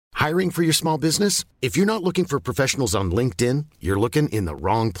Hiring for your small business? If you're not looking for professionals on LinkedIn, you're looking in the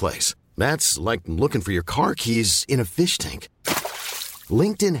wrong place. That's like looking for your car keys in a fish tank.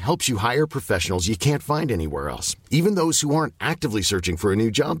 LinkedIn helps you hire professionals you can't find anywhere else, even those who aren't actively searching for a new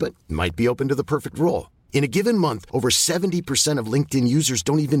job but might be open to the perfect role. In a given month, over 70% of LinkedIn users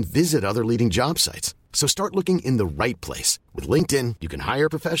don't even visit other leading job sites. So start looking in the right place. With LinkedIn, you can hire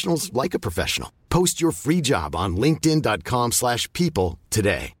professionals like a professional. Post your free job on linkedin.com/people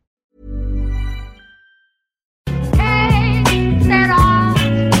today.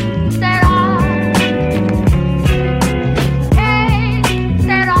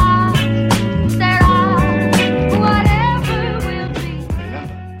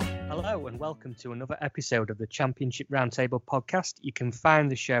 Welcome to another episode of the Championship Roundtable podcast. You can find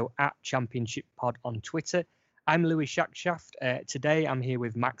the show at Championship Pod on Twitter. I'm Louis Shackshaft. Today I'm here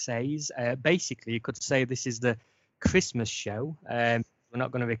with Max Hayes. Basically, you could say this is the Christmas show. We're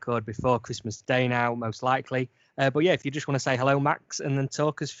not going to record before Christmas Day now, most likely. But yeah, if you just want to say hello, Max, and then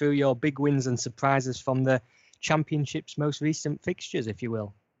talk us through your big wins and surprises from the Championship's most recent fixtures, if you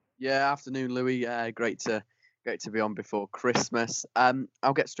will. Yeah, afternoon, Louis. Great to be on before Christmas.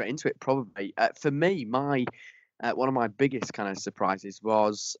 I'll get straight into it. Probably for me, my one of my biggest kind of surprises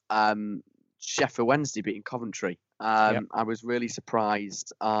was Sheffield Wednesday beating Coventry. I was really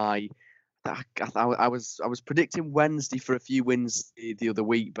surprised. I was predicting Wednesday for a few wins the other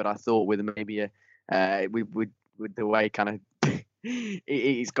week, but I thought with maybe with the way kind of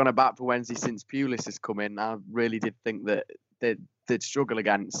it's gone about for Wednesday since Pulis has come in. I really did think that they'd struggle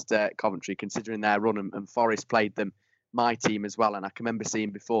against Coventry, considering their run, and Forest played them, my team as well. And I can remember seeing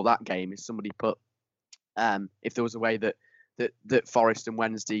before that game, is somebody put if there was a way that Forest and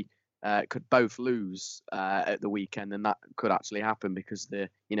Wednesday could both lose at the weekend, then that could actually happen, because the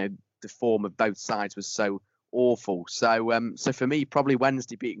form of both sides was so awful. So for me, probably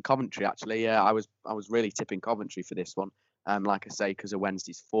Wednesday beating Coventry. Actually, I was really tipping Coventry for this one. Like I say, because of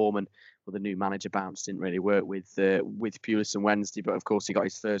Wednesday's form, and the new manager bounce didn't really work with Pulis and Wednesday. But of course, he got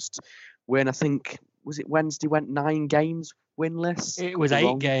his first win. I think, was it Wednesday went 9 games winless? It was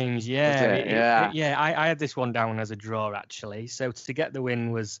 8 games, yeah. Yeah. I had this one down as a draw, actually. So to get the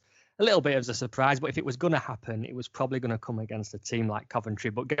win was a little bit of a surprise. But if it was going to happen, it was probably going to come against a team like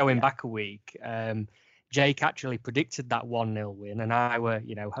Coventry. But going back a week, Jake actually predicted that 1-0 win, and I were,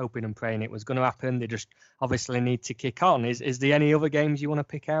 hoping and praying it was going to happen. They just obviously need to kick on. Is there any other games you want to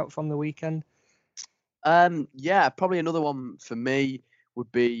pick out from the weekend? Yeah, probably another one for me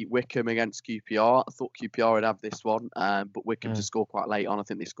would be Wycombe against QPR. I thought QPR would have this one, but Wycombe to score quite late on. I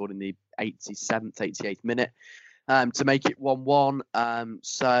think they scored in the 87th, 88th minute to make it 1-1.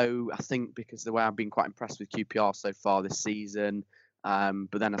 So I think, because the way I've been quite impressed with QPR so far this season.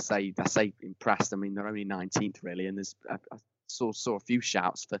 But then I say impressed. I mean, they're only 19th really, and I saw a few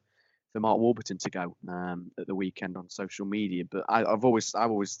shouts for Mark Warburton to go at the weekend on social media. But I've always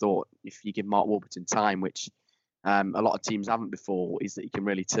thought, if you give Mark Warburton time, which a lot of teams haven't before, is that he can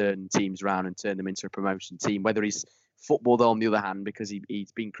really turn teams around and turn them into a promotion team. Whether he's football, though, on the other hand, because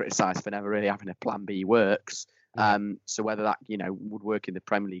he's been criticised for never really having a plan B, works. So whether that would work in the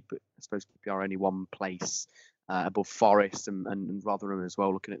Premier League, but I suppose QPR only one place above Forest and Rotherham as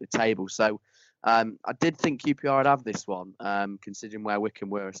well, looking at the table. So I did think QPR would have this one, considering where Wycombe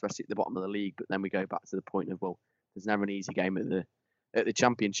were, especially at the bottom of the league. But then we go back to the point of, there's never an easy game at the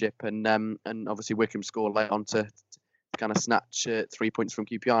Championship, and obviously Wycombe scored late on to kind of snatch 3 points from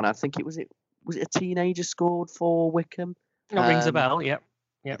QPR. And I think was it a teenager scored for Wycombe? It rings a bell. Yep.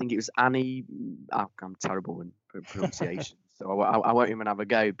 I think it was Annie. I'm terrible in pronunciation. So I won't even have a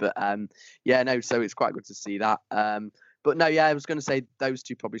go. But so it's quite good to see that. But no, I was going to say those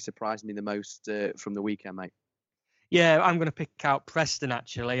two probably surprised me the most from the weekend, mate. Yeah, I'm going to pick out Preston,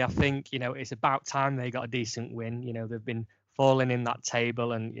 actually. I think, it's about time they got a decent win. They've been falling in that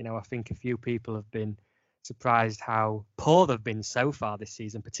table, and, I think a few people have been surprised how poor they've been so far this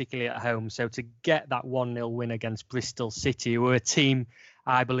season, particularly at home. So to get that 1-0 win against Bristol City, who are a team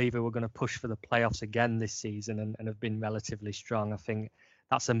I believe who are going to push for the playoffs again this season and have been relatively strong, I think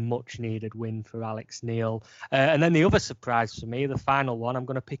that's a much needed win for Alex Neil. And then the other surprise for me, the final one, I'm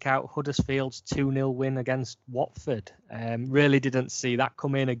going to pick out Huddersfield's 2-0 win against Watford. Really didn't see that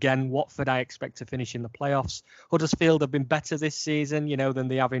come in. Again, Watford I expect to finish in the playoffs. Huddersfield have been better this season, than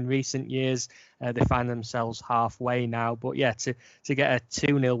they have in recent years. They find themselves halfway now. But yeah, to get a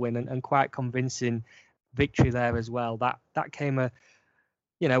 2-0 win and quite convincing victory there as well, that came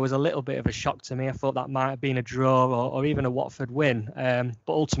was a little bit of a shock to me. I thought that might have been a draw or even a Watford win.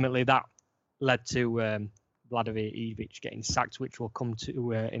 But ultimately that led to Vladimir Ivic getting sacked, which we'll come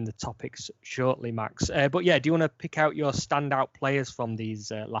to in the topics shortly, Max. But yeah, do you want to pick out your standout players from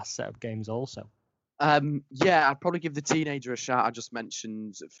these last set of games also? Yeah, I'd probably give the teenager a shout I just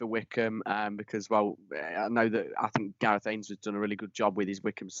mentioned for Wycombe, because, well, I think Gareth Ainsworth's done a really good job with his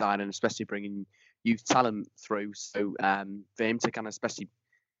Wycombe side, and especially bringing youth talent through. So for him to kind of especially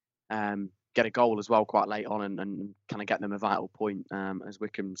get a goal as well quite late on and kind of get them a vital point as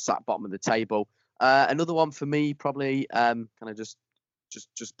Wycombe sat bottom of the table. Another one for me, probably kind of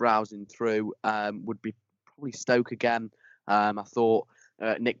just browsing through, would be probably Stoke again. I thought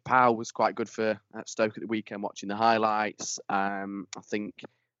Nick Powell was quite good for Stoke at the weekend, watching the highlights. I think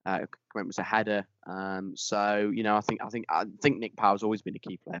it was a header. So I think Nick Powell's always been a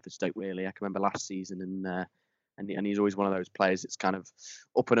key player for Stoke. Really, I can remember last season, and he's always one of those players that's kind of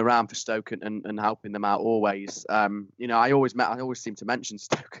up and around for Stoke and helping them out always. I always seem to mention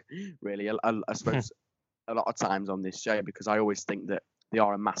Stoke really. I suppose a lot of times on this show, because I always think that they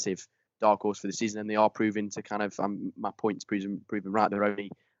are a massive dark horse for the season, and they are proving to kind of my points proven right.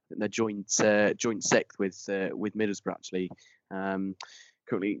 They're joint sixth with Middlesbrough actually,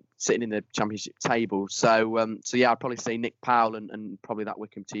 currently sitting in the Championship table. So yeah, I'd probably say Nick Powell and probably that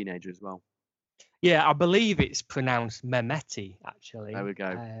Wycombe teenager as well. Yeah, I believe it's pronounced Mehmeti, actually. There we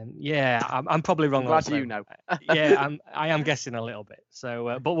go. Yeah, I'm probably wrong. I'm glad also. you know. Yeah, I am guessing a little bit.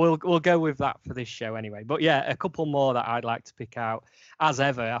 So, but we'll go with that for this show anyway. But yeah, a couple more that I'd like to pick out. As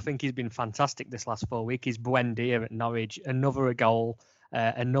ever, I think he's been fantastic this last 4 weeks. He's Buendia at Norwich, another goal,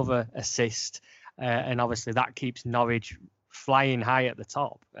 another assist, and obviously that keeps Norwich flying high at the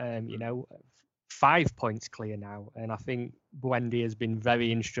top. 5 points clear now, and I think Buendia has been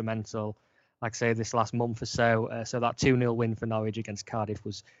very instrumental. Like I say, this last month or so. So that 2-0 win for Norwich against Cardiff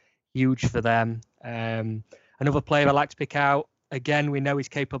was huge for them. Another player I'd like to pick out, again, we know he's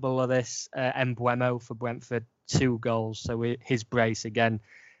capable of this, Mbeumo for Brentford, 2 goals. So his brace, again,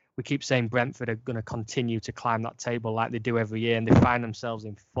 we keep saying Brentford are going to continue to climb that table like they do every year, and they find themselves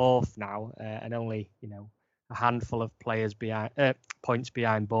in 4th now, and only, a handful of players behind points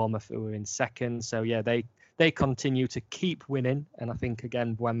behind Bournemouth, who are in 2nd. So yeah, they continue to keep winning, and I think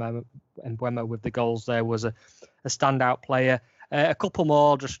again Mbeumo with the goals there was a standout player. A couple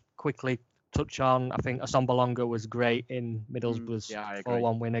more just quickly touch on. I think Assombalonga was great in Middlesbrough's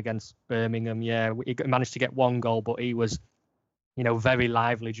 4-1 win against Birmingham. Yeah, he managed to get 1 goal, but he was very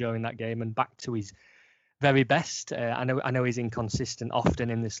lively during that game and back to his very best. I know he's inconsistent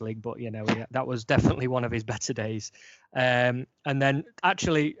often in this league, but that was definitely one of his better days. And then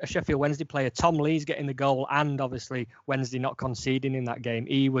actually a Sheffield Wednesday player, Tom Lee's getting the goal, and obviously Wednesday not conceding in that game.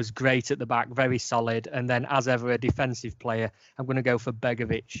 He was great at the back, very solid. And then as ever, a defensive player, I'm going to go for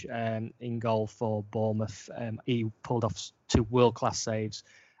Begovic in goal for Bournemouth. He pulled off 2 world-class saves.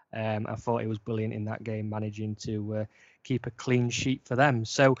 I thought he was brilliant in that game, managing to keep a clean sheet for them.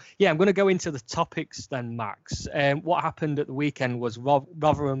 So yeah, I'm going to go into the topics then, Max. What happened at the weekend was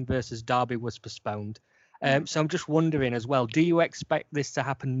Rotherham versus Derby was postponed. So I'm just wondering as well, do you expect this to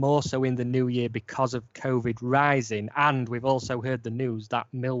happen more so in the new year because of COVID rising? And we've also heard the news that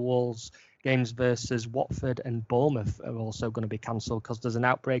Millwall's games versus Watford and Bournemouth are also going to be cancelled because there's an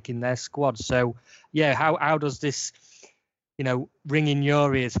outbreak in their squad. So yeah, how does this ring in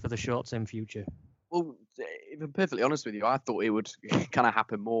your ears for the short-term future? Well, if I'm perfectly honest with you, I thought it would kind of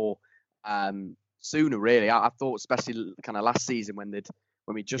happen more sooner, really. I thought, especially kind of last season when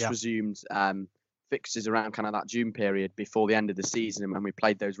we just resumed fixtures around kind of that June period before the end of the season, and when we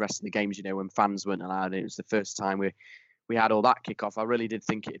played those rest of the games, when fans weren't allowed. It was the first time we had all that kick-off. I really did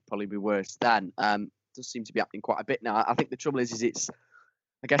think it'd probably be worse then. It does seem to be happening quite a bit now. I think the trouble is it's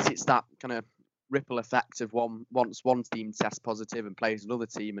that kind of ripple effect of once one team tests positive and plays another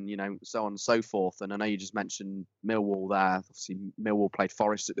team, and so on and so forth. And I know you just mentioned Millwall there. Obviously, Millwall played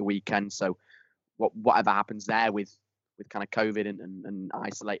Forest at the weekend, so whatever happens there with kind of COVID and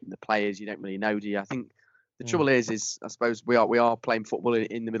isolating the players, you don't really know, do you? I think the trouble is I suppose we are playing football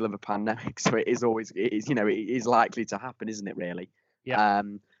in the middle of a pandemic, so it is likely to happen, isn't it? Really? Yeah.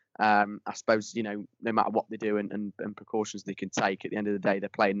 I suppose, no matter what they do and precautions they can take, at the end of the day, they're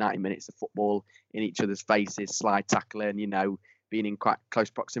playing 90 minutes of football in each other's faces, slide tackling, being in quite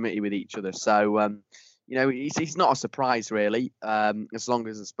close proximity with each other. So, it's not a surprise, really, as long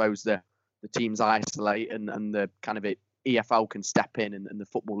as, I suppose, the teams isolate and the kind of EFL can step in and the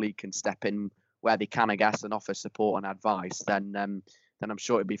Football League can step in where they can, I guess, and offer support and advice, then I'm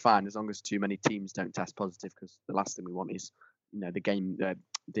sure it'd be fine, as long as too many teams don't test positive, because the last thing we want is, the game,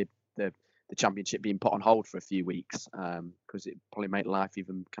 the Championship being put on hold for a few weeks, because it probably make life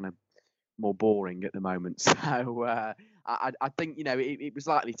even kind of more boring at the moment. So I think, it was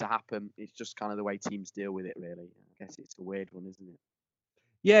likely to happen. It's just kind of the way teams deal with it, really. I guess it's a weird one, isn't it?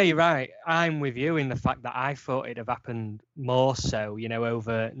 Yeah, you're right. I'm with you in the fact that I thought it'd have happened more so,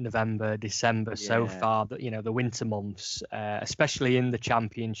 over November, December so far, that, the winter months, especially in the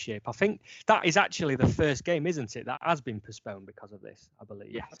Championship. I think that is actually the first game, isn't it, that has been postponed because of this, I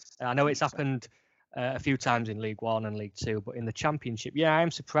believe. Yes. I know it's happened a few times in League One and League Two, but in the Championship,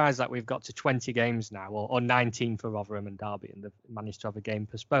 I'm surprised that we've got to 20 games now, or 19 for Rotherham and Derby, and they've managed to have a game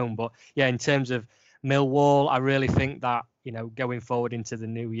postponed. But in terms of Millwall, I really think that, going forward into the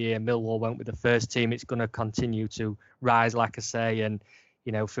new year, Millwall won't be the first team. It's going to continue to rise, like I say, and,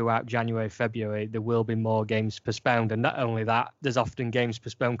 throughout January, February, there will be more games postponed. And not only that, there's often games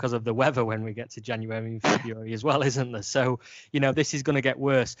postponed because of the weather when we get to January and February as well, isn't there? So, this is going to get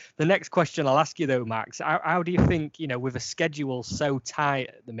worse. The next question I'll ask you, though, Max, how do you think, with a schedule so tight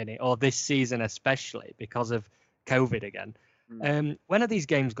at the minute, or this season especially because of COVID again, when are these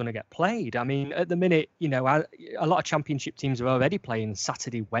games going to get played? I mean, at the minute, a lot of Championship teams are already playing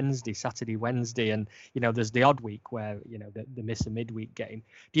Saturday, Wednesday, and, there's the odd week where, they miss a midweek game.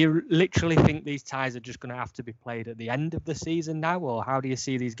 Do you literally think these ties are just going to have to be played at the end of the season now, or how do you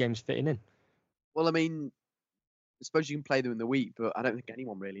see these games fitting in? Well, I mean, I suppose you can play them in the week, but I don't think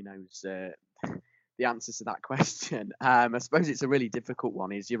anyone really knows the answers to that question. I suppose it's a really difficult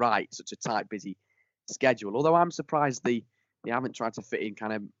one. You're right, such a tight, busy schedule. Although I'm surprised they haven't tried to fit in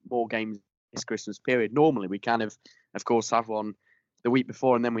kind of more games this Christmas period. Normally, we kind of course, have one the week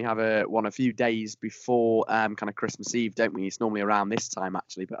before, and then we have one a few days before kind of Christmas Eve, don't we? It's normally around this time,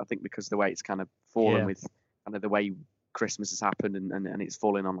 actually, but I think because of the way it's kind of fallen with kind of the way Christmas has happened and it's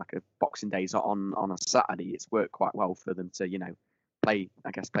fallen on like a Boxing Day's on a Saturday, it's worked quite well for them to, play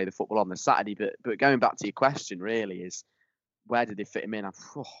the football on the Saturday. But going back to your question, really, is where did they fit him in? I've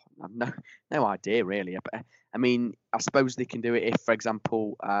no idea, really. I mean, I suppose they can do it if, for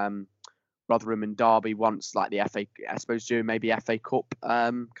example, Rotherham and Derby once, like the FA, I suppose during maybe FA Cup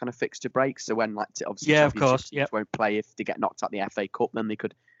kind of fixture breaks. So when, like, obviously, of course, won't play if they get knocked out the FA Cup, then they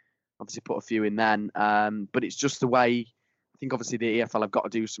could obviously put a few in then. But it's just the way. I think obviously the EFL have got to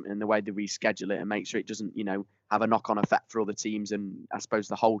do something in the way they reschedule it and make sure it doesn't, have a knock-on effect for other teams and I suppose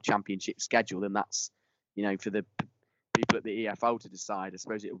the whole Championship schedule. And that's, for the people at the EFL to decide. I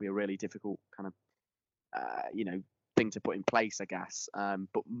suppose it will be a really difficult kind of, thing to put in place, I guess.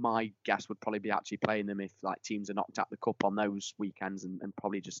 But my guess would probably be actually playing them if like teams are knocked out the cup on those weekends and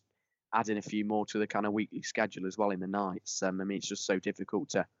probably just adding a few more to the kind of weekly schedule as well in the nights. I mean, it's just so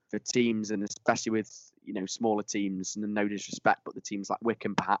difficult for teams, and especially with, smaller teams, and no disrespect, but the teams like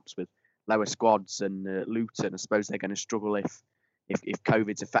Wycombe perhaps with lower squads and Luton, I suppose they're going to struggle if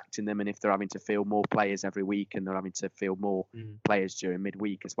COVID's affecting them and if they're having to field more players every week and they're having to field more players during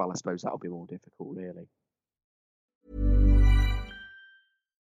midweek as well. I suppose that'll be more difficult, really.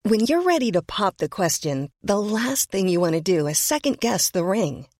 When you're ready to pop the question, the last thing you want to do is second-guess the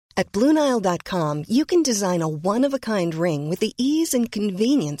ring. At BlueNile.com, you can design a one-of-a-kind ring with the ease and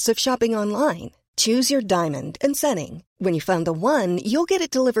convenience of shopping online. Choose your diamond and setting. When you find the one, you'll get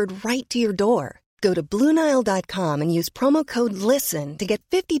it delivered right to your door. Go to BlueNile.com and use promo code LISTEN to get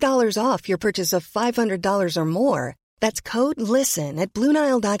 $50 off your purchase of $500 or more. That's code LISTEN at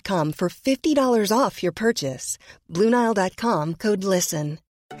BlueNile.com for $50 off your purchase. BlueNile.com, code LISTEN.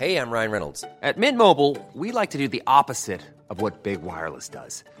 Hey, I'm Ryan Reynolds. At Mint Mobile, we like to do the opposite of what Big Wireless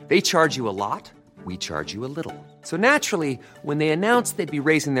does. They charge you a lot, we charge you a little. So naturally, when they announced they'd be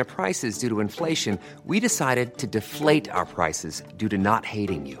raising their prices due to inflation, we decided to deflate our prices due to not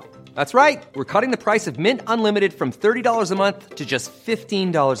hating you. That's right. We're cutting the price of Mint Unlimited from $30 a month to just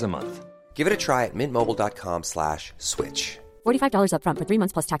 $15 a month. Give it a try at mintmobile.com/switch. $45 up front for 3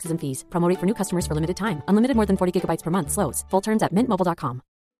 months plus taxes and fees. Promo rate for new customers for limited time. Unlimited more than 40 gigabytes per month. Slows full terms at mintmobile.com.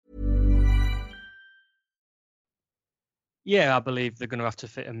 Yeah, I believe they're going to have to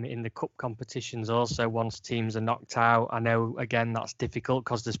fit them in the cup competitions also once teams are knocked out. I know, again, that's difficult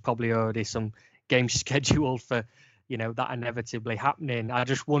because there's probably already some games scheduled for, that inevitably happening. I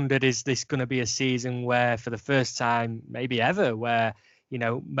just wondered, is this going to be a season where for the first time, maybe ever, where,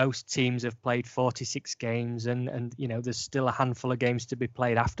 most teams have played 46 games and there's still a handful of games to be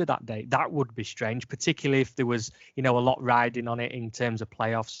played after that date? That would be strange, particularly if there was, a lot riding on it in terms of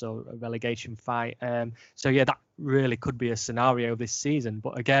playoffs or a relegation fight. So, yeah, that really could be a scenario this season.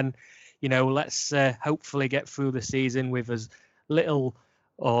 But again, let's hopefully get through the season with as little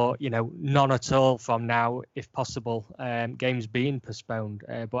or, none at all from now, if possible, games being postponed.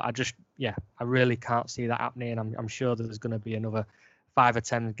 But I really can't see that happening. I'm sure there's going to be another 5 or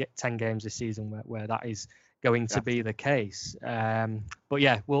 10 games this season where that is going to be the case. But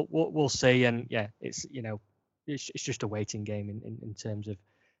yeah, we'll see. And yeah, it's it's just a waiting game in terms of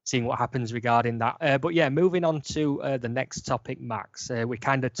seeing what happens regarding that. But yeah, moving on to the next topic, Max. We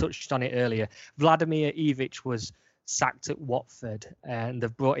kind of touched on it earlier. Vladimir Ivic was sacked at Watford, and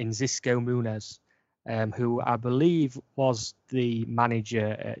they've brought in Xisco Munoz, who I believe was the manager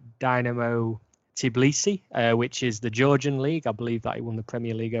at Dynamo Tbilisi, which is the Georgian league. I believe that he won the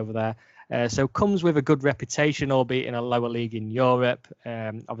Premier League over there. So comes with a good reputation, albeit in a lower league in Europe.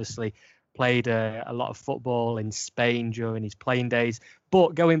 Obviously played a lot of football in Spain during his playing days.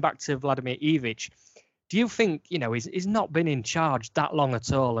 But going back to Vladimir Ivic, do you think, he's not been in charge that long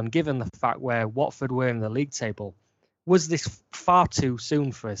at all? And given the fact where Watford were in the league table, was this far too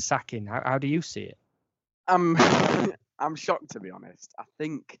soon for a sacking? How do you see it? I'm shocked, to be honest. I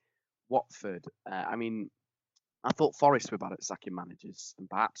think Watford, I thought Forest were bad at sacking managers, and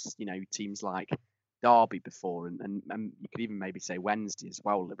perhaps, teams like Derby before, and you could even maybe say Wednesday as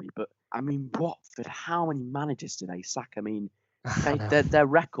well, Libby. But Watford, how many managers do they sack? Their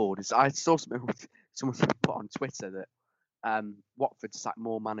record is. I saw someone put on Twitter that Watford sack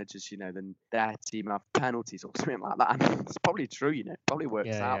more managers, than their team have penalties or something like that. And it's probably true, probably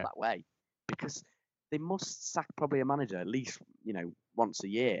works out that way, because they must sack probably a manager at least, once a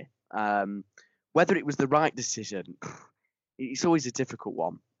year. Whether it was the right decision, it's always a difficult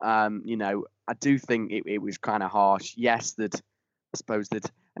one. I do think it was kind of harsh. Yes,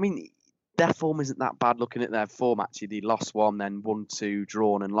 their form isn't that bad. Looking at their form, actually, they lost one, then won two,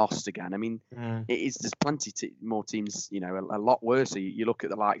 drawn and lost again. There's plenty more teams, a lot worse. So you look at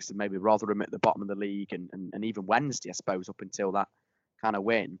the likes of maybe Rotherham at the bottom of the league, and even Wednesday, I suppose, up until that kind of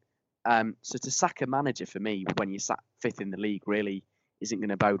win. So to sack a manager for me when you sat fifth in the league really isn't going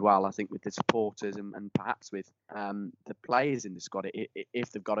to bode well, I think, with the supporters and perhaps with the players in the squad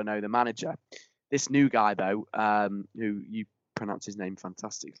if they've got to know the manager. This new guy, though, who you pronounce his name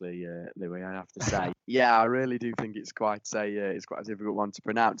fantastically, Louis, I have to say. Yeah, I really do think it's quite a difficult one to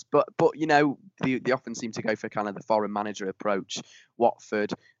pronounce. But they often seem to go for kind of the foreign manager approach,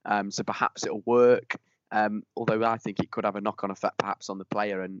 Watford. So perhaps it'll work. Although I think it could have a knock-on effect perhaps on the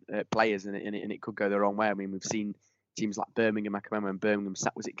players and it could go the wrong way. We've seen teams like Birmingham. I can remember when Birmingham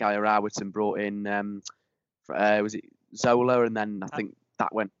was it Guy Rowett and brought in was it Zola, and then I think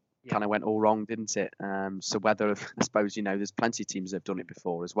that went all wrong, didn't it? So whether, I suppose, there's plenty of teams that have done it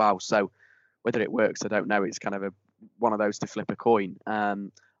before as well. So whether it works, I don't know. It's kind of one of those to flip a coin.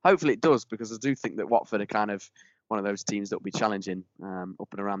 Hopefully it does, because I do think that Watford are kind of one of those teams that will be challenging up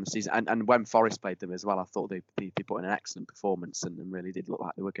and around the season. And when Forest played them as well, I thought they put in an excellent performance and really did look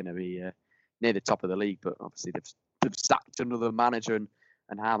like they were going to be near the top of the league. But obviously they've sacked another manager,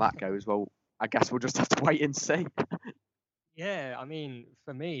 and how that goes, well, I guess we'll just have to wait and see. Yeah,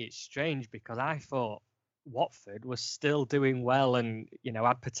 for me, it's strange because I thought Watford was still doing well and,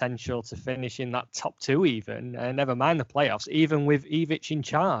 had potential to finish in that top two even, never mind the playoffs, even with Ivic in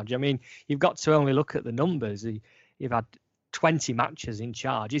charge. You've got to only look at the numbers. You've had 20 matches in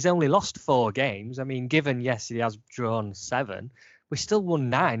charge. He's only lost 4 games. Given, yes, he has drawn 7, we still won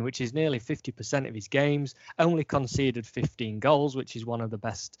 9, which is nearly 50% of his games, only conceded 15 goals, which is one of the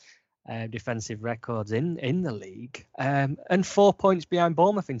best defensive records in the league, and 4 points behind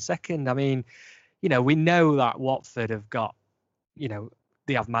Bournemouth in second. We know that Watford have got,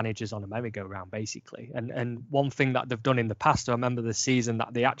 they have managers on a merry-go-round basically, and one thing that they've done in the past, I remember the season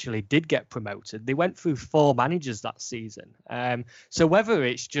that they actually did get promoted, they went through 4 managers that season. So whether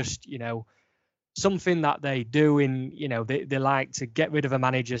it's just something that they do they like to get rid of a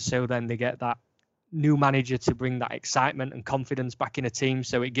manager, so then they get that new manager to bring that excitement and confidence back in a team,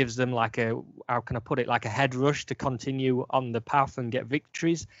 so it gives them like a head rush to continue on the path and get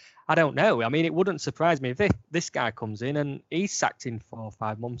victories. I don't know. It wouldn't surprise me if this guy comes in and he's sacked in 4 or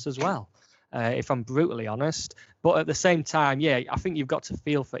 5 months as well, if I'm brutally honest. But at the same time, I think you've got to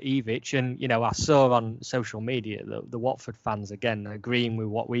feel for Ivic. And, I saw on social media the Watford fans, again, agreeing with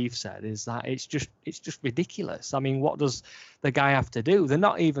what we've said, is that it's just ridiculous. What does the guy have to do? They're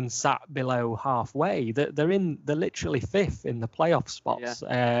not even sat below halfway. They're literally 5th in the playoff spots.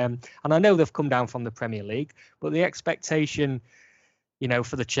 Yeah. And I know they've come down from the Premier League, but the expectation,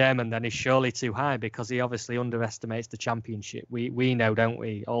 for the chairman then is surely too high, because he obviously underestimates the Championship. We know, don't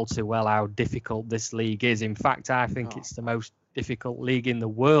we, all too well how difficult this league is. In fact, I think it's the most difficult league in the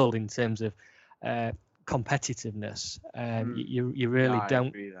world in terms of competitiveness. You really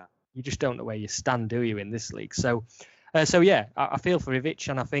don't. You just don't know where you stand, do you, in this league? So yeah, I feel for Ivic,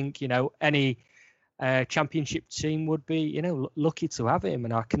 and I think any Championship team would be, lucky to have him,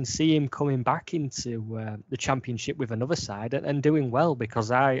 and I can see him coming back into the Championship with another side and doing well, because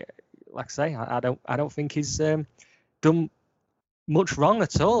like I say, I don't think he's done much wrong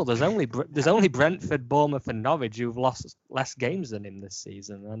at all. There's only Brentford, Bournemouth, and Norwich who've lost less games than him this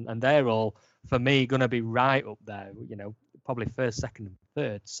season, and they're all, for me, going to be right up there. Probably first, second, and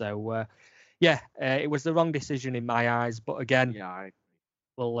third. So it was the wrong decision in my eyes. But again,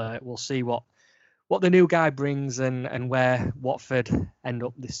 we'll see what the new guy brings and where Watford end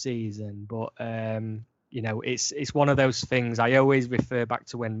up this season. But it's one of those things. I always refer back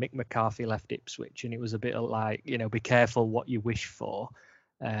to when Mick McCarthy left Ipswich, and it was a bit like, be careful what you wish for,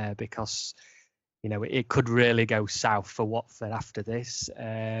 because it could really go south for Watford after this.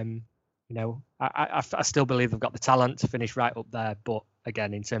 I still believe they've got the talent to finish right up there, but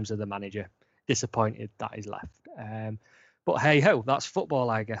again, in terms of the manager, disappointed that he's left. But hey ho, that's football,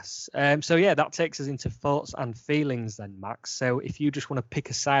 I guess. That takes us into thoughts and feelings then, Max. So if you just want to pick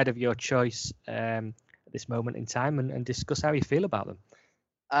a side of your choice at this moment in time and discuss how you feel about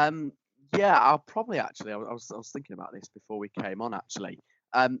them. I'll probably actually. I was thinking about this before we came on. Actually,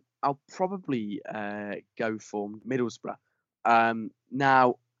 I'll probably go for Middlesbrough.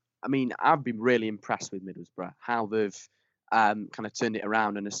 Now, I mean, I've been really impressed with Middlesbrough, how they've kind of turned it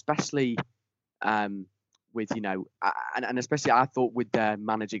around, and especially with and especially I thought with their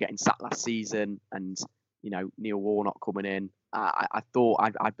manager getting sacked last season and Neil Warnock coming in, I thought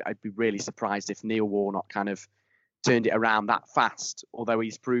I'd be really surprised if Neil Warnock kind of turned it around that fast. Although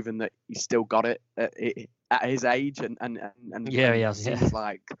he's proven that he's still got it at his age, and he has. It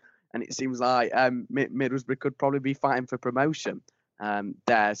seems like Middlesbrough could probably be fighting for promotion.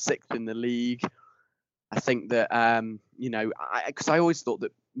 They're sixth in the league. I think that because I always thought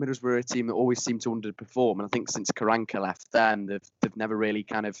that Middlesbrough are a team that always seemed to underperform, and I think since Karanka left them, they've never really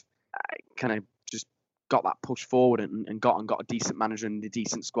kind of just got that push forward and got a decent manager and a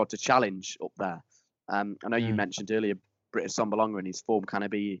decent squad to challenge up there. I know you mentioned earlier Britt Assombalonga and his form kind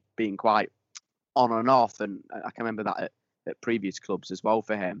of being quite on and off, and I can remember that at previous clubs as well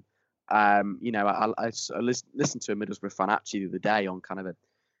for him. I listened to a Middlesbrough fan actually the other day on kind of a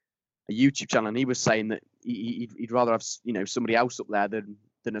YouTube channel, and he was saying that he'd rather have somebody else up there than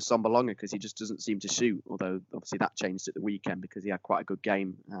Assombalonga because he just doesn't seem to shoot. Although obviously that changed at the weekend because he had quite a good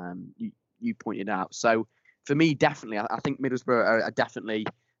game. You pointed out. So for me, definitely, I think Middlesbrough are definitely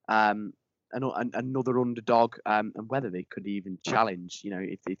another underdog, and whether they could even challenge.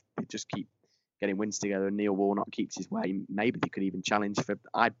 If they just keep getting wins together and Neil Warnock keeps his way, maybe they could even challenge for.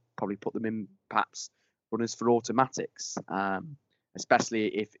 I'd probably put them in perhaps runners for automatics.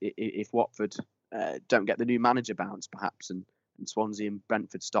 Especially if Watford don't get the new manager bounce, perhaps, and Swansea and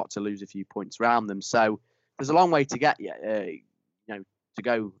Brentford start to lose a few points around them. So there's a long way to get yet, to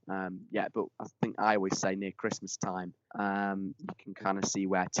go. But I think I always say near Christmas time, you can kind of see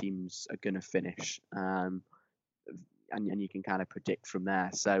where teams are going to finish, and you can kind of predict from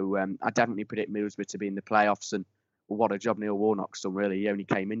there. So I definitely predict Middlesbrough to be in the playoffs, and what a job Neil Warnock's done, really. He only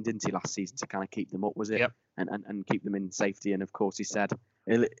came in, didn't he, last season to kind of keep them up, was it? Yep. And keep them in safety. And of course, he said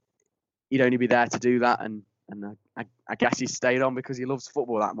he'd only be there to do that. And I guess he stayed on because he loves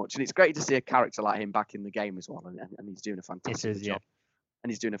football that much. And it's great to see a character like him back in the game as well. And he's doing a fantastic job.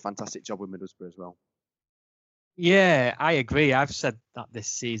 And he's doing a fantastic job with Middlesbrough as well. Yeah, I agree. I've said that this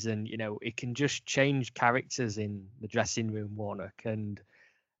season, it can just change characters in the dressing room, Warnock. And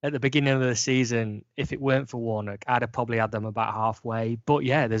at the beginning of the season, if it weren't for Warnock, I'd have probably had them about halfway. But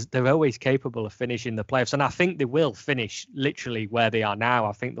yeah, they're always capable of finishing the playoffs. And I think they will finish literally where they are now.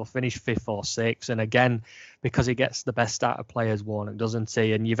 I think they'll finish 5th or 6th. And again, because he gets the best out of players, Warnock, doesn't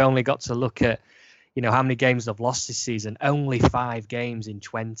he? And you've only got to look at, how many games they've lost this season. Only 5 games in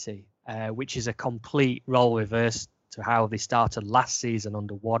 20, which is a complete role reverse to how they started last season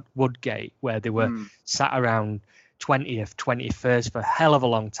under Woodgate, where they were sat around 20th, 21st for a hell of a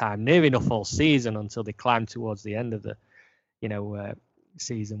long time, near enough all season until they climbed towards the end of the,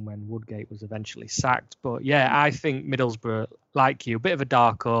 season when Woodgate was eventually sacked. But yeah, I think Middlesbrough, like you, a bit of a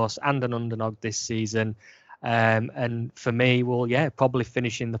dark horse and an underdog this season. And for me, probably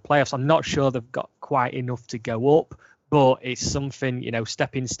finish in the playoffs. I'm not sure they've got quite enough to go up, but it's something,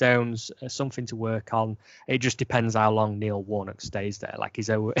 stepping stones, something to work on. It just depends how long Neil Warnock stays there. Like he's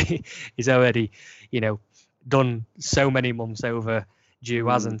already, done so many months overdue,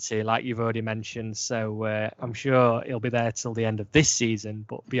 hasn't he? Like you've already mentioned. So I'm sure he'll be there till the end of this season,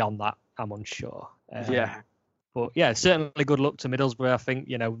 but beyond that, I'm unsure. But yeah, certainly good luck to Middlesbrough. I think,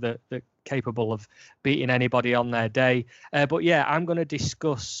 they're capable of beating anybody on their day. But yeah, I'm going to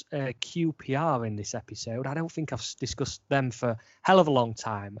discuss QPR in this episode. I don't think I've discussed them for a hell of a long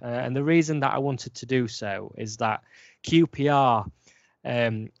time. And the reason that I wanted to do so is that QPR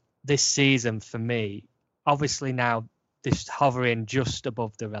this season for me, obviously now this hovering just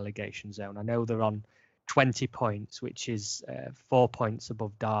above the relegation zone. I know they're on 20 points, which is 4 points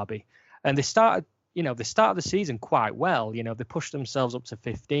above Derby, and they started the season quite well. They pushed themselves up to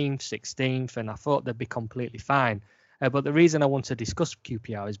 15th, 16th, and I thought they'd be completely fine. But the reason I want to discuss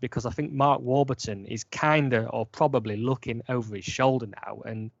QPR is because I think Mark Warburton is kind of, or probably looking over his shoulder now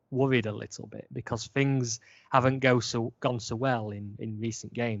and worried a little bit because things haven't gone so well in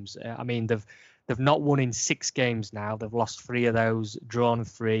recent games. I mean, they've not won in 6 games now. They've lost 3 of those, drawn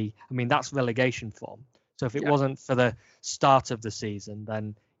 3. I mean, that's relegation form. So if it wasn't for the start of the season,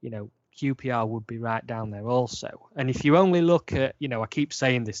 then, QPR would be right down there also. And if you only look at, I keep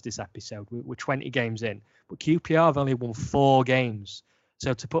saying this episode, we're 20 games in, but QPR have only won 4 games.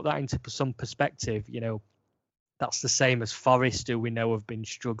 So to put that into some perspective, that's the same as Forest, who we know have been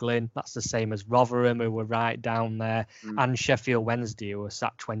struggling. That's the same as Rotherham, who were right down there, and Sheffield Wednesday, who are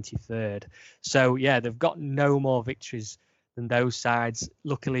sat 23rd. So, yeah, they've got no more victories than those sides.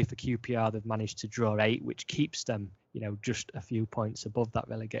 Luckily for QPR, they've managed to draw 8, which keeps them, just a few points above that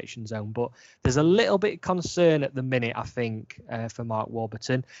relegation zone. But there's a little bit of concern at the minute, I think, for Mark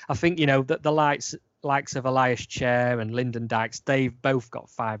Warburton. I think, that the likes of Elias Chair and Lyndon Dykes, they've both got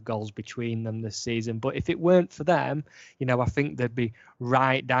 5 goals between them this season. But if it weren't for them, I think they'd be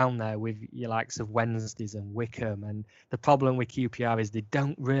right down there with your likes of Wednesdays and Wickham. And the problem with QPR is they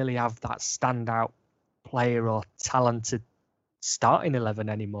don't really have that standout player or talented starting 11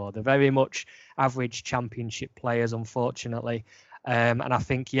 anymore. They're very much average championship players, unfortunately. And I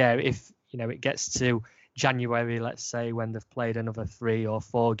think, if, it gets to January, let's say, when they've played another 3 or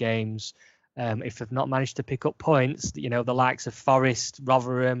 4 games, if they've not managed to pick up points, the likes of Forest,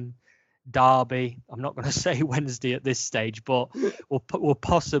 Rotherham, Derby, I'm not going to say Wednesday at this stage, but will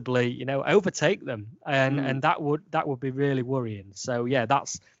possibly, overtake them, and that would be really worrying. So yeah,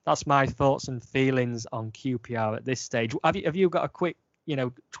 that's my thoughts and feelings on QPR at this stage. Have you got a quick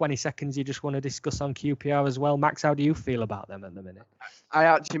 20 seconds you just want to discuss on QPR as well, Max? How do you feel about them at the minute? I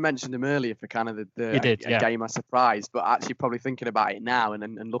actually mentioned them earlier for kind of the game I surprised, but actually probably thinking about it now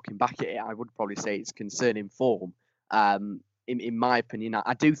and looking back at it, I would probably say it's concerning form. In my opinion,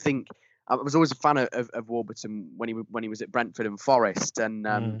 I do think I was always a fan of Warburton when he was at Brentford and Forest, and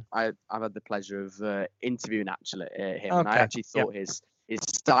I've had the pleasure of interviewing him, okay. And I actually thought his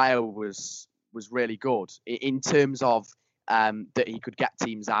style was really good in terms of that he could get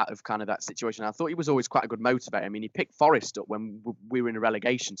teams out of kind of that situation. I thought he was always quite a good motivator. I mean, he picked Forest up when we were in a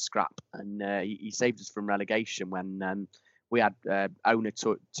relegation scrap, and he saved us from relegation when we had owner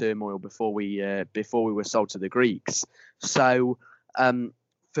turmoil before we were sold to the Greeks. So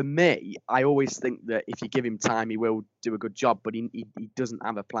for me, I always think that if you give him time, he will do a good job, but he doesn't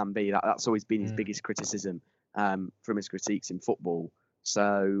have a plan B. That's always been his biggest criticism from his critiques in football.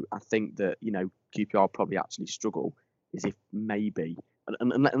 So I think that, QPR probably actually struggle is if maybe,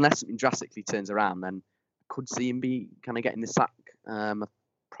 unless something drastically turns around, then I could see him be kind of getting the sack. I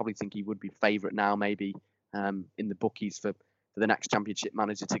probably think he would be favourite now, maybe in the bookies for the next Championship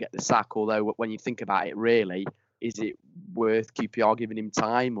manager to get the sack. Although when you think about it, really, is it worth QPR giving him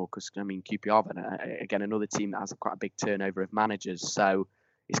time? Or because QPR, again, another team that has quite a big turnover of managers, so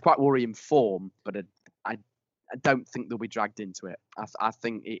it's quite worrying form. But I don't think they'll be dragged into it. I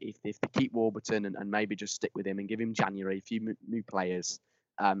think if they keep Warburton and maybe just stick with him and give him January, a few new players,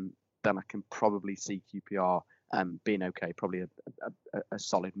 then I can probably see QPR being okay, probably a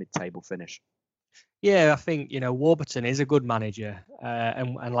solid mid-table finish. Yeah, I think, Warburton is a good manager.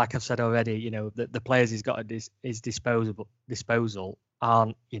 And like I've said already, the players he's got at his disposal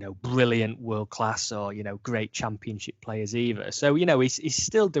aren't, brilliant world class or, great championship players either. So, he's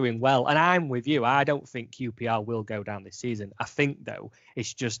still doing well. And I'm with you. I don't think QPR will go down this season. I think, though,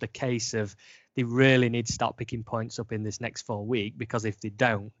 it's just a case of they really need to start picking points up in this next 4 weeks, because if they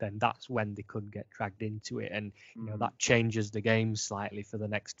don't, then that's when they could get dragged into it. And, that changes the game slightly for the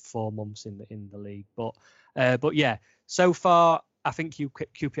next 4 months in the league. But yeah, so far, I think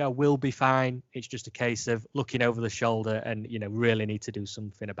QPR will be fine. It's just a case of looking over the shoulder and, really need to do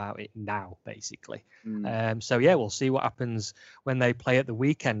something about it now, basically. So, yeah, we'll see what happens when they play at the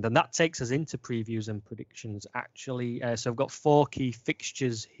weekend. And that takes us into previews and predictions, actually. So I've got 4 key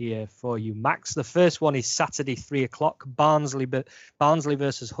fixtures here for you, Max. The first one is Saturday, 3:00, Barnsley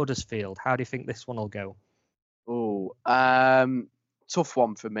versus Huddersfield. How do you think this one will go? Tough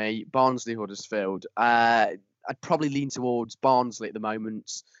one for me. Barnsley, Huddersfield. I'd probably lean towards Barnsley at the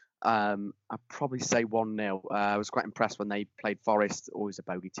moment. I'd probably say 1-0. I was quite impressed when they played Forest. Always a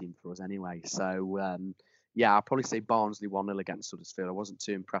bogey team for us anyway. So, I'd probably say Barnsley 1-0 against Huddersfield. I wasn't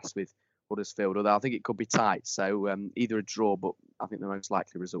too impressed with Huddersfield, although I think it could be tight. So either a draw, but I think the most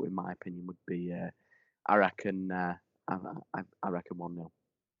likely result, in my opinion, would be, I reckon, I reckon 1-0.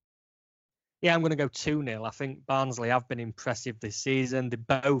 Yeah, I'm going to go 2-0. I think Barnsley have been impressive this season. They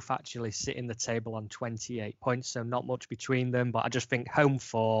both actually sit in the table on 28 points, so not much between them. But I just think home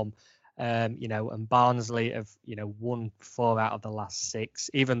form, and Barnsley have, won 4 out of the last 6,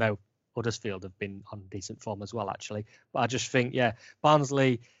 even though Huddersfield have been on decent form as well, actually. But I just think,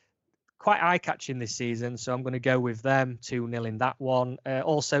 Barnsley quite eye-catching this season, so I'm going to go with them 2-0 in that one.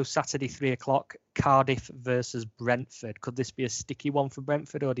 Also, Saturday 3:00, Cardiff versus Brentford. Could this be a sticky one for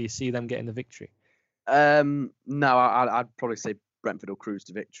Brentford, or do you see them getting the victory? No, I'd probably say Brentford will cruise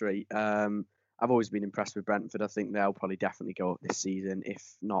to victory. I've always been impressed with Brentford. I think they'll probably definitely go up this season, if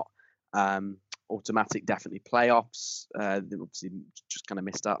not automatic, definitely playoffs. They obviously just kind of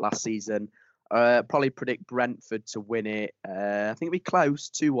missed out last season. Probably predict Brentford to win it. I think it'll be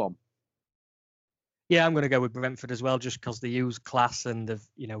close, 2-1. Yeah, I'm going to go with Brentford as well, just because they use class and have,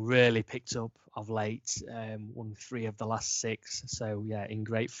 really picked up of late. Won 3 of the last 6. So, yeah, in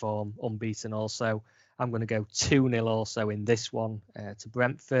great form, unbeaten also. I'm going to go 2-0 also in this one to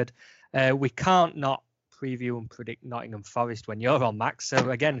Brentford. We can't not preview and predict Nottingham Forest when you're on, Max. So,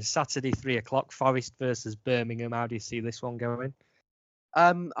 again, Saturday 3:00, Forest versus Birmingham. How do you see this one going?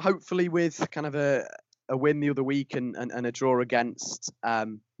 Hopefully with kind of a win the other week and a draw against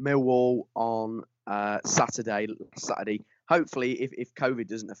Millwall on Saturday. Hopefully, if COVID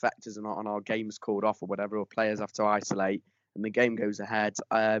doesn't affect us and our game's called off or whatever, or players have to isolate and the game goes ahead,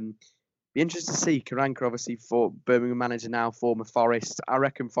 be interested to see. Karanka, obviously, for Birmingham manager now, former Forest. I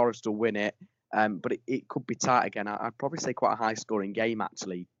reckon Forest will win it, but it could be tight again. I'd probably say quite a high-scoring game,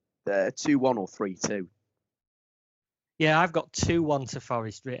 actually. 2-1 or 3-2. Yeah, I've got 2-1 to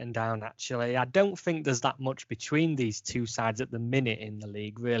Forest written down, actually. I don't think there's that much between these two sides at the minute in the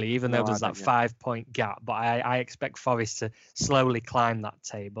league, really, even though there's that 5-point gap. But I expect Forest to slowly climb that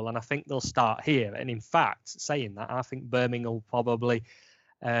table, and I think they'll start here. And in fact, saying that, I think Birmingham will probably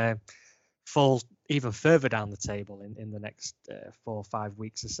fall even further down the table in the next 4 or 5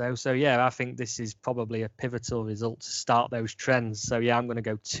 weeks or so. So, yeah, I think this is probably a pivotal result to start those trends. So, yeah, I'm going to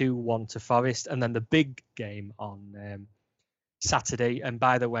go 2-1 to Forest. And then the big game on Saturday. And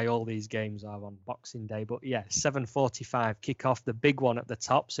by the way, all these games are on Boxing Day. But, yeah, 7:45 kickoff, the big one at the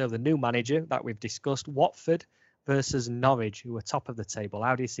top. So, the new manager that we've discussed, Watford versus Norwich, who are top of the table.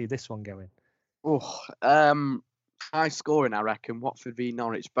 How do you see this one going? High scoring, I reckon. Watford v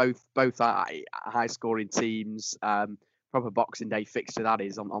Norwich, both are high scoring teams. Proper Boxing Day fixture that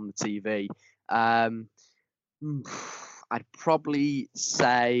is on the TV. I'd probably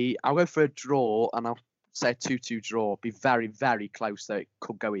say I'll go for a draw, and I'll say a 2-2 draw. Be very, very close, though. It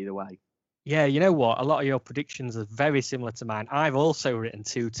could go either way. Yeah, you know what? A lot of your predictions are very similar to mine. I've also written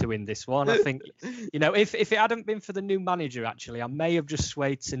 2-2 in this one. I think, if it hadn't been for the new manager, actually, I may have just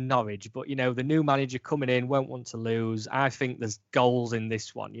swayed to Norwich. But, the new manager coming in won't want to lose. I think there's goals in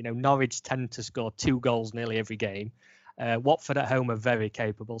this one. Norwich tend to score 2 goals nearly every game. Watford at home are very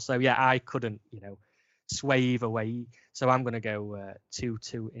capable. So, yeah, I couldn't, sway either way. So I'm going to go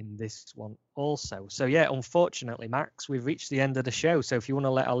 2-2 in this one also. So, yeah, unfortunately, Max, we've reached the end of the show. So if you want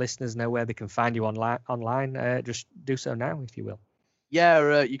to let our listeners know where they can find you online, just do so now, if you will.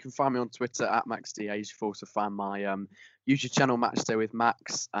 Yeah, you can find me on Twitter at MaxDA. You can also find my YouTube channel, Matchday with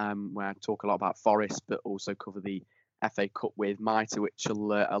Max, where I talk a lot about Forest, but also cover the FA Cup with Mitre, which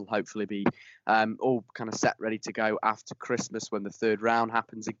will hopefully be all kind of set, ready to go after Christmas when the 3rd round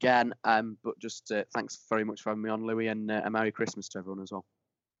happens again. But just thanks very much for having me on, Louis, and a Merry Christmas to everyone as well.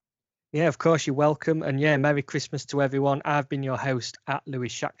 Yeah, of course, you're welcome. And yeah, Merry Christmas to everyone. I've been your host at Louis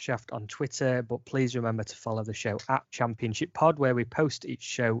Shackshaft on Twitter, but please remember to follow the show at Championship Pod, where we post each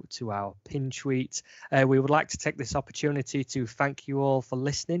show to our pin tweet. We would like to take this opportunity to thank you all for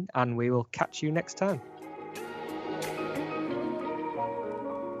listening, and we will catch you next time.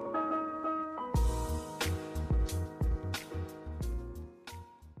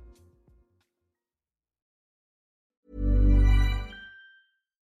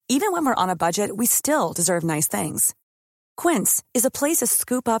 Even when we're on a budget, we still deserve nice things. Quince is a place to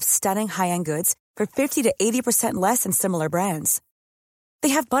scoop up stunning high-end goods for 50 to 80% less than similar brands. They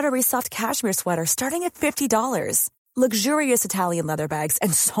have buttery soft cashmere sweaters starting at $50, luxurious Italian leather bags,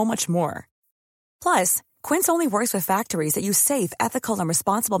 and so much more. Plus, Quince only works with factories that use safe, ethical, and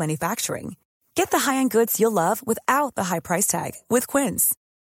responsible manufacturing. Get the high-end goods you'll love without the high price tag with Quince.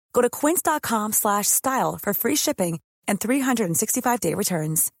 Go to quince.com/style for free shipping and 365-day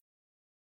returns.